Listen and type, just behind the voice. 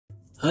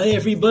Hi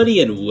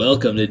everybody and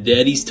welcome to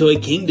Daddy's Toy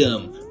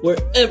Kingdom, where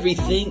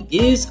everything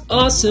is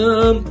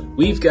awesome!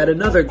 We've got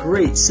another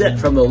great set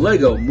from the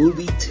Lego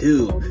Movie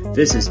 2.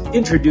 This is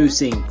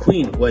introducing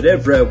Queen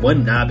Watevra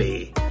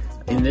Nabi.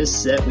 In this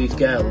set we've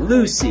got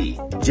Lucy,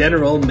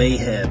 General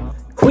Mayhem,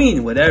 Queen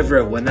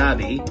Watevra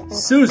Nabi,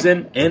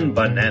 Susan, and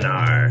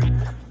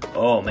Bananar.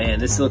 Oh man,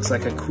 this looks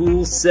like a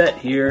cool set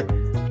here.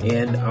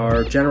 And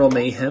our General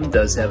Mayhem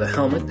does have a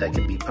helmet that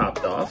can be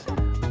popped off.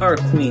 Our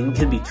Queen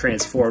can be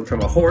transformed from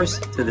a horse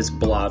to this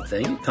blob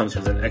thing. It comes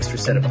with an extra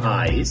set of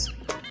eyes.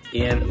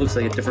 And it looks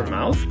like a different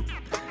mouth.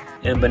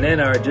 And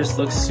Bananar just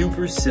looks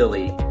super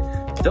silly.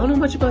 Don't know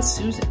much about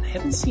Susan.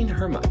 Haven't seen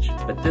her much.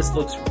 But this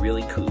looks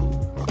really cool.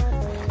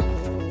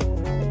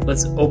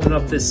 Let's open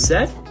up this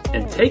set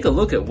and take a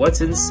look at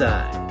what's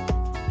inside.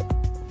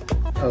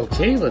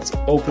 Okay, let's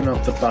open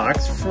up the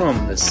box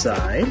from the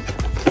side.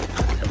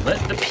 Let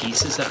the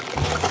pieces out.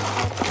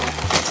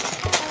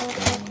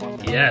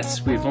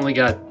 Yes, we've only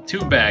got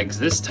 2 bags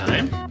this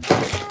time.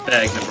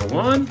 Bag number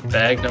 1,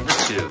 bag number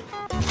 2.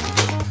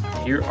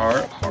 Here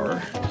are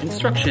our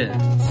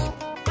instructions.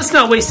 Let's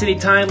not waste any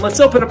time. Let's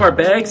open up our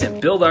bags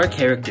and build our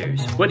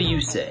characters. What do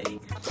you say?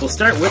 We'll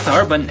start with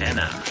our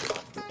banana.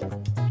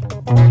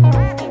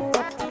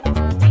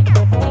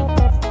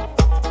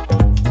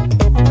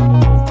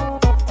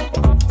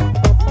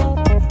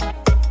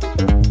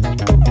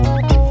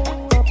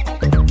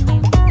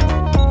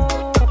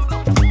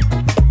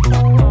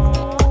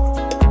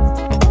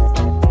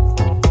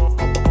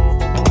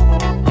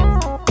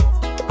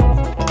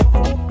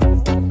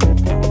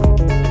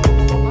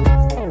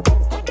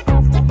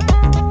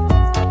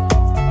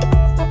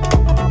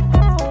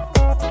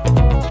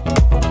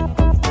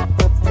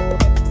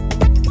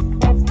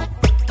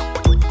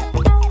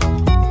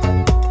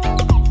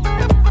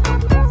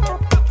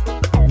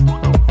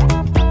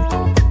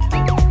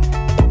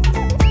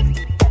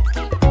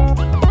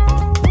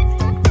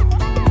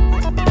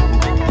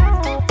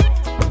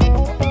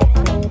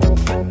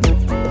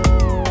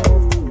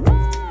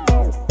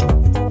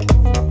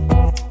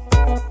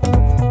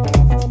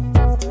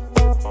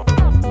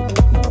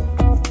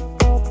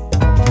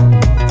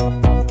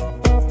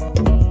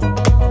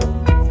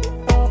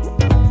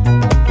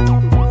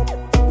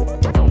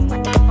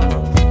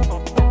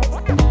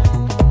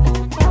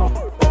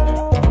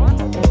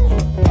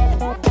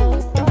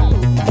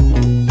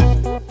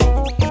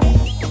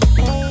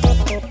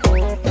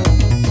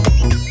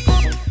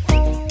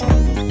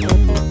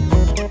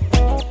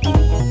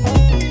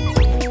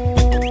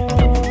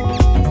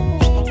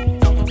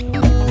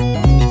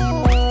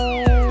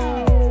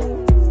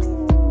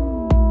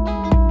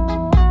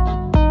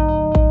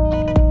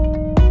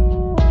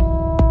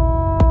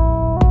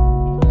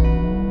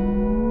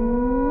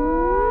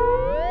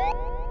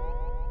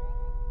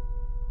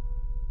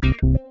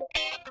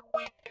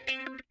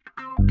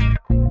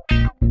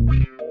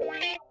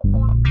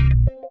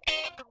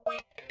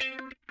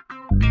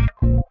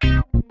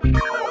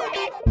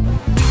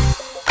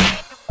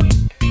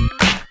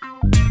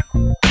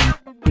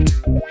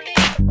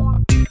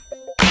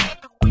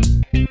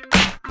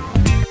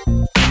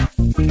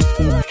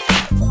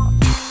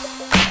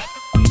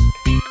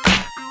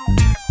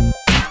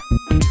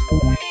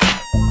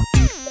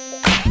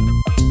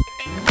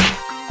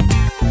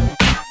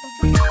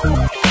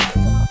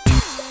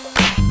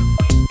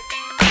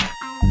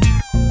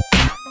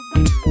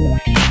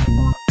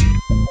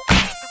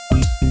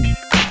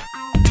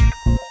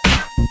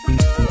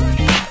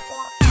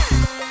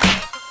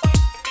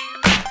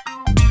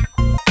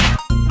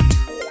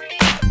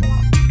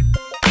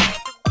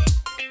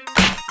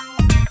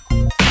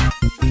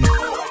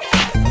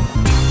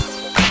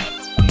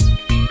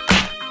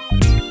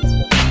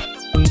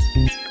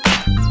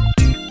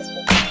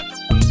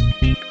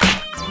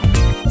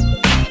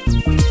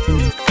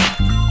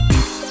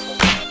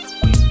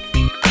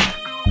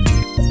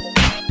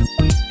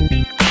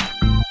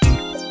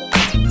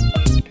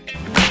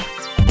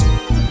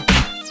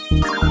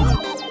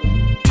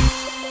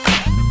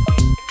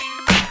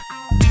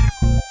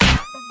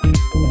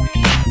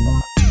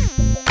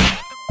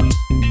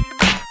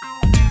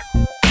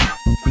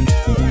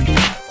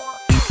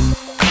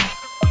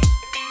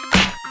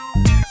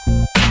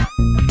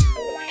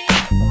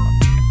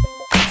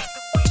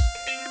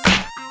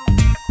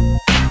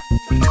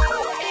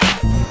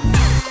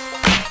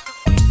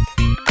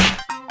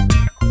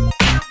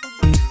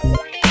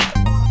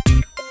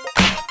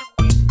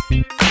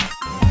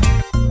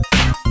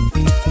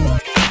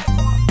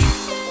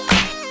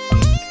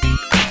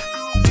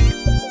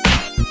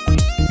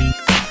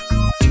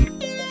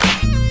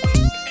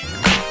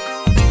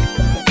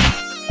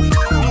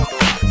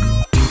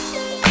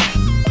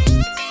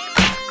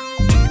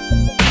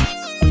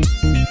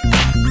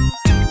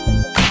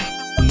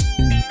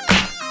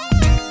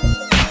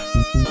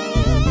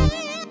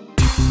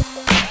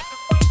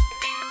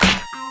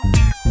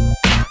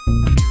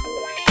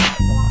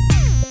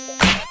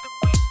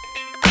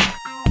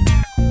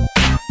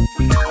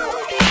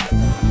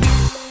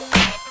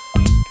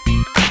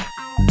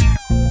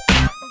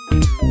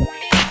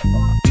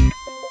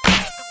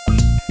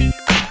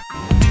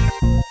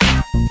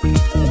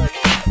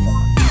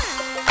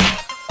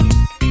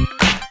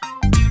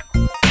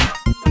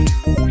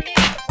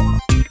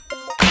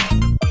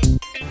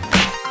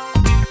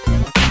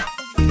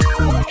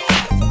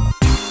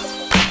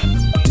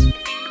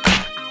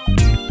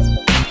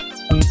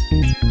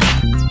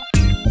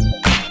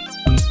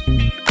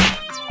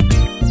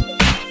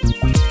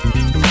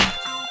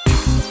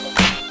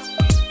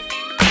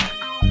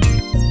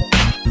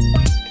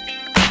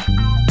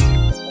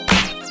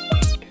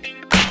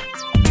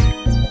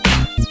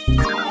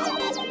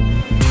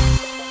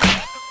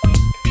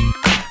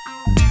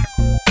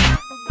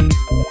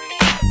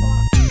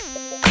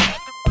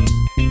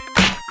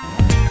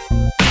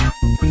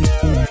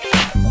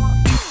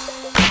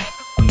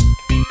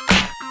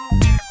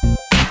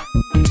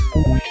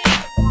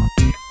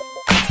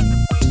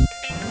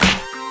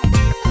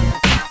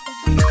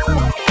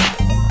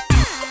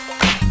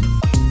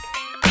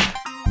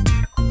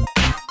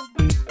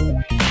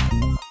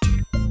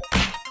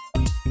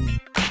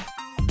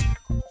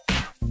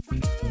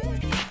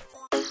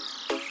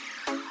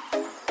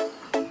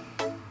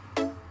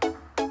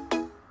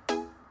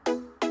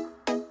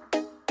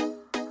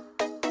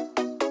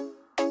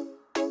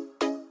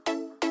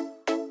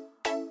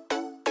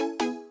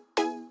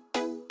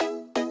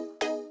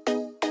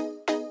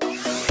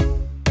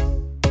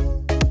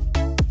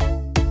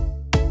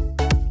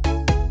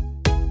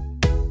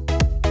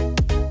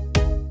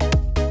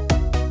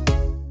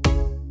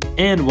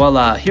 And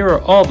voila, here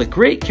are all the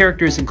great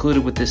characters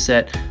included with this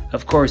set.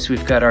 Of course,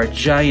 we've got our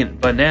giant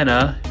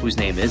banana, whose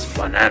name is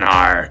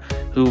Bananar,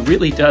 who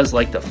really does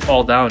like to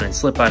fall down and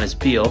slip on his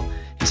peel.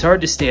 He's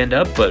hard to stand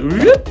up, but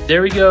whoop,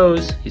 there he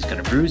goes. He's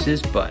gonna bruise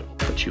his butt.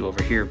 Put you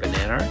over here,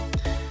 Bananar.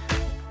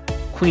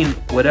 Queen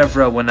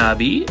Watevra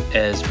Nabi,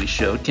 as we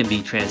showed, can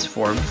be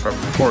transformed from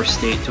her horse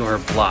state to her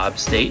blob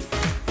state.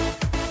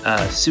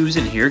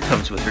 Susan here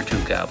comes with her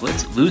 2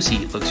 goblets.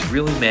 Lucy looks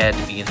really mad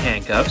to be in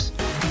handcuffs.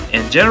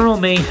 And General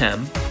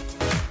Mayhem,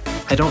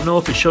 I don't know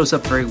if it shows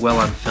up very well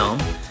on film,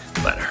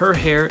 but her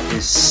hair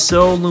is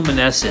so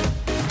luminescent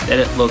that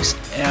it looks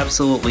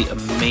absolutely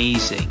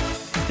amazing.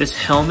 This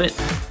helmet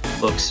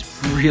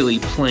looks really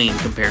plain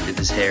compared to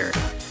this hair.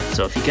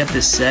 So if you get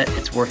this set,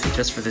 it's worth it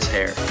just for this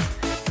hair.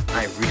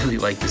 I really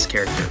like this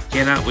character.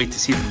 Cannot wait to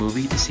see the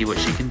movie to see what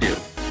she can do.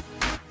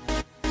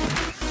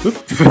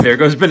 Oop, there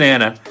goes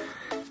Banana.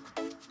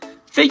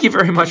 Thank you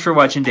very much for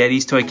watching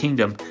Daddy's Toy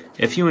Kingdom.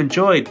 If you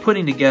enjoyed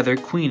putting together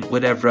Queen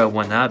Watevra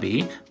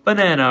Nabi,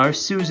 Bananar,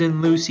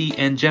 Susan, Lucy,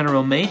 and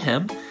General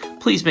Mayhem,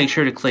 please make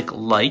sure to click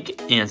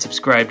like and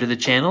subscribe to the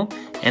channel.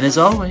 And as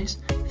always,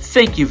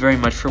 thank you very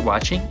much for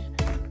watching,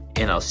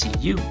 and I'll see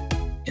you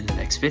in the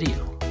next video.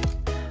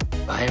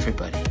 Bye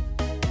everybody.